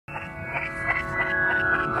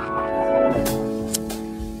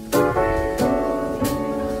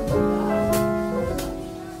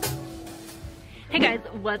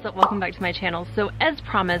what's up? Welcome back to my channel. So as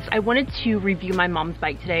promised, I wanted to review my mom's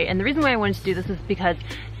bike today, and the reason why I wanted to do this is because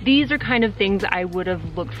these are kind of things I would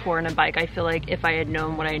have looked for in a bike, I feel like, if I had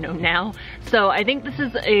known what I know now. So I think this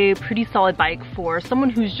is a pretty solid bike for someone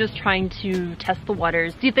who's just trying to test the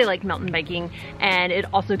waters, see if they like mountain biking, and it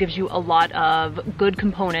also gives you a lot of good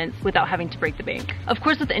components without having to break the bank. Of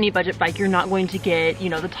course, with any budget bike, you're not going to get, you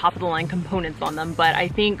know, the top of the line components on them, but I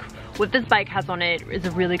think what this bike has on it is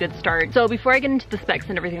a really good start. So before I get into the specs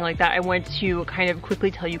and everything like that, I wanted to kind of quickly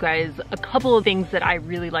tell you guys a couple of things that I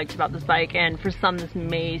really liked about this bike, and for some this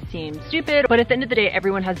may seem stupid, but at the end of the day,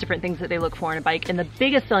 everyone has different things that they look for in a bike, and the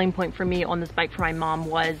biggest selling point for me on this bike for my mom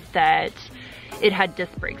was that it had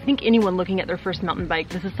disc brakes. I think anyone looking at their first mountain bike,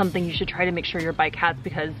 this is something you should try to make sure your bike has,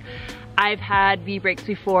 because I've had V-brakes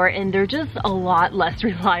before and they're just a lot less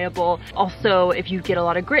reliable. Also, if you get a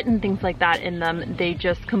lot of grit and things like that in them, they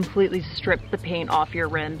just completely strip the paint off your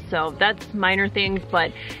rims. So that's minor things,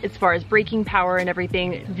 but as far as braking power and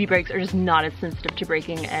everything, V-brakes are just not as sensitive to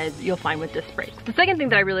braking as you'll find with disc brakes. The second thing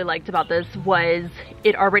that I really liked about this was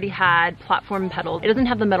it already had platform pedals. It doesn't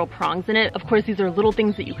have the metal prongs in it. Of course, these are little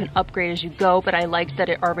things that you can upgrade as you go, but I liked that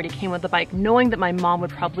it already came with the bike, knowing that my mom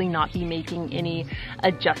would probably not be making any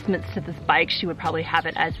adjustments to this bike. She would probably have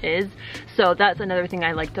it as is. So that's another thing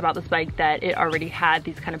I liked about this bike, that it already had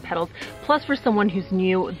these kind of pedals. Plus, for someone who's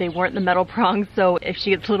new, they weren't the metal prongs, so if she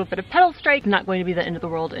gets a little bit of pedal strike, not going to be the end of the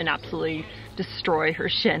world and absolutely destroy her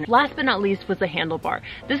shin. Last but not least was the handlebar.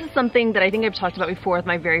 This is something that I think I've talked about before with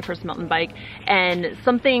my very first mountain bike, and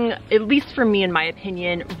something, at least for me in my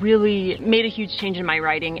opinion, really made a huge change in my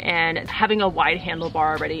riding, and having a wide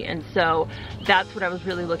handlebar already. And so that's what I was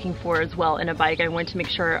really looking for as well in a bike. I wanted to make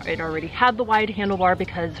sure it already had the wide handlebar,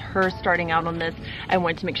 because her starting out on this, I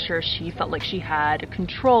wanted to make sure she felt like she had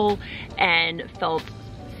control and felt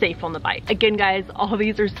safe on the bike. Again, guys, all of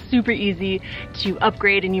these are super easy to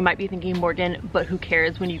upgrade, and you might be thinking, Morgan, but who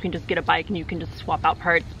cares when you can just get a bike and you can just swap out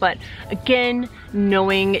parts? But again,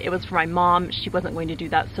 knowing it was for my mom, she wasn't going to do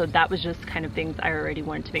that, so that was just kind of things I already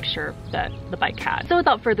wanted to make sure that the bike had. So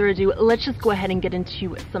without further ado, let's just go ahead and get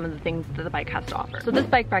into some of the things that the bike has to offer. So this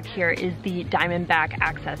bike back here is the Diamondback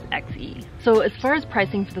Access XE. So as far as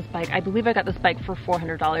pricing for this bike, I believe I got this bike for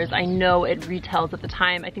 $400. I know it retails at the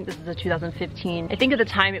time, I think this is a 2015. I think at the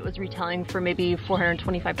time it was retailing for maybe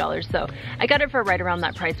 $425, so I got it for right around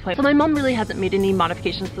that price point. So my mom really hasn't made any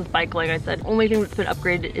modifications to this bike. Like I said, only thing that's been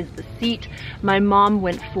upgraded is the seat. My mom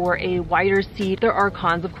went for a wider seat. There are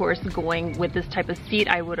cons, of course, going with this type of seat.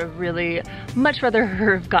 I would have really much rather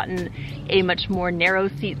her have gotten a much more narrow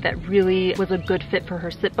seat that really was a good fit for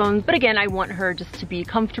her sit bones. But again, I want her just to be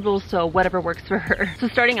comfortable, so whatever works for her. So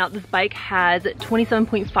starting out, this bike has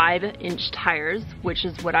 27.5-inch tires, which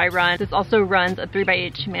is what I run. This also runs a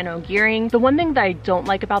 3x8 Shimano gearing. The one thing that I don't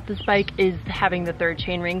like about this bike is having the third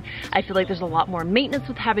chainring. I feel like there's a lot more maintenance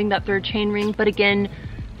with having that third chainring, but again,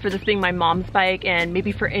 for this being my mom's bike, and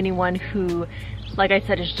maybe for anyone who, like I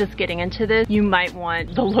said, is just getting into this, you might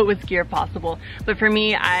want the lowest gear possible. But for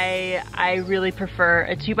me, I really prefer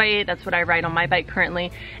a 2x8. That's what I ride on my bike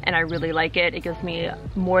currently, and I really like it. It gives me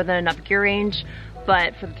more than enough gear range.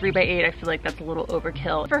 But for the 3x8, I feel like that's a little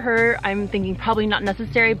overkill. For her, I'm thinking probably not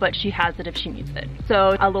necessary, but she has it if she needs it.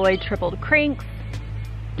 So alloy tripled cranks,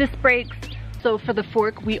 disc brakes. So for the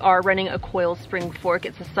fork, we are running a coil spring fork.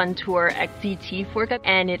 It's a Suntour XCT fork,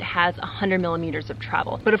 and it has 100 millimeters of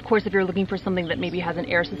travel. But of course, if you're looking for something that maybe has an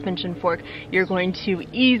air suspension fork, you're going to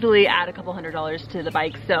easily add a couple $100s to the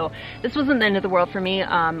bike. So this wasn't the end of the world for me.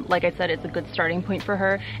 Like I said, it's a good starting point for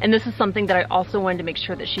her. And this is something that I also wanted to make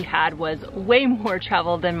sure that she had, was way more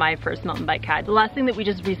travel than my first mountain bike had. The last thing that we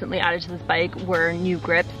just recently added to this bike were new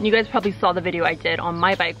grips. And you guys probably saw the video I did on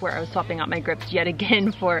my bike where I was swapping out my grips yet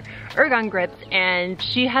again for ergon grips. And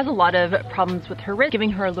she has a lot of problems with her wrist, giving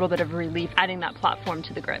her a little bit of relief adding that platform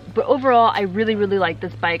to the grip. But overall, I really like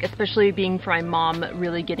this bike, especially being for my mom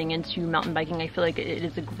really getting into mountain biking. I feel like it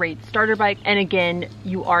is a great starter bike, and again,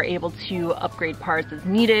 you are able to upgrade parts as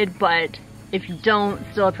needed, but if you don't,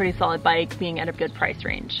 still a pretty solid bike being at a good price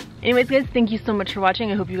range. Anyways, guys, thank you so much for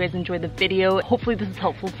watching. I hope you guys enjoyed the video. Hopefully this is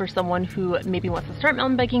helpful for someone who maybe wants to start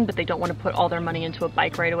mountain biking, but they don't want to put all their money into a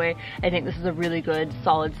bike right away. I think this is a really good,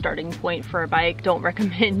 solid starting point for a bike. Don't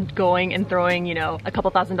recommend going and throwing, you know, a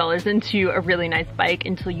couple $1,000s into a really nice bike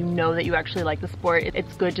until you know that you actually like the sport.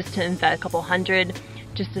 It's good just to invest a couple $100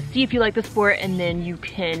 just to see if you like the sport, and then you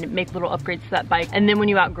can make little upgrades to that bike. And then when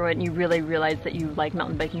you outgrow it and you really realize that you like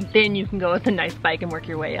mountain biking, then you can go with a nice bike and work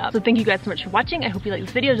your way up. So thank you guys so much for watching. I hope you like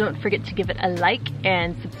this video. Don't forget to give it a like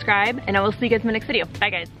and subscribe, and I will see you guys in my next video. Bye,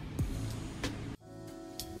 guys.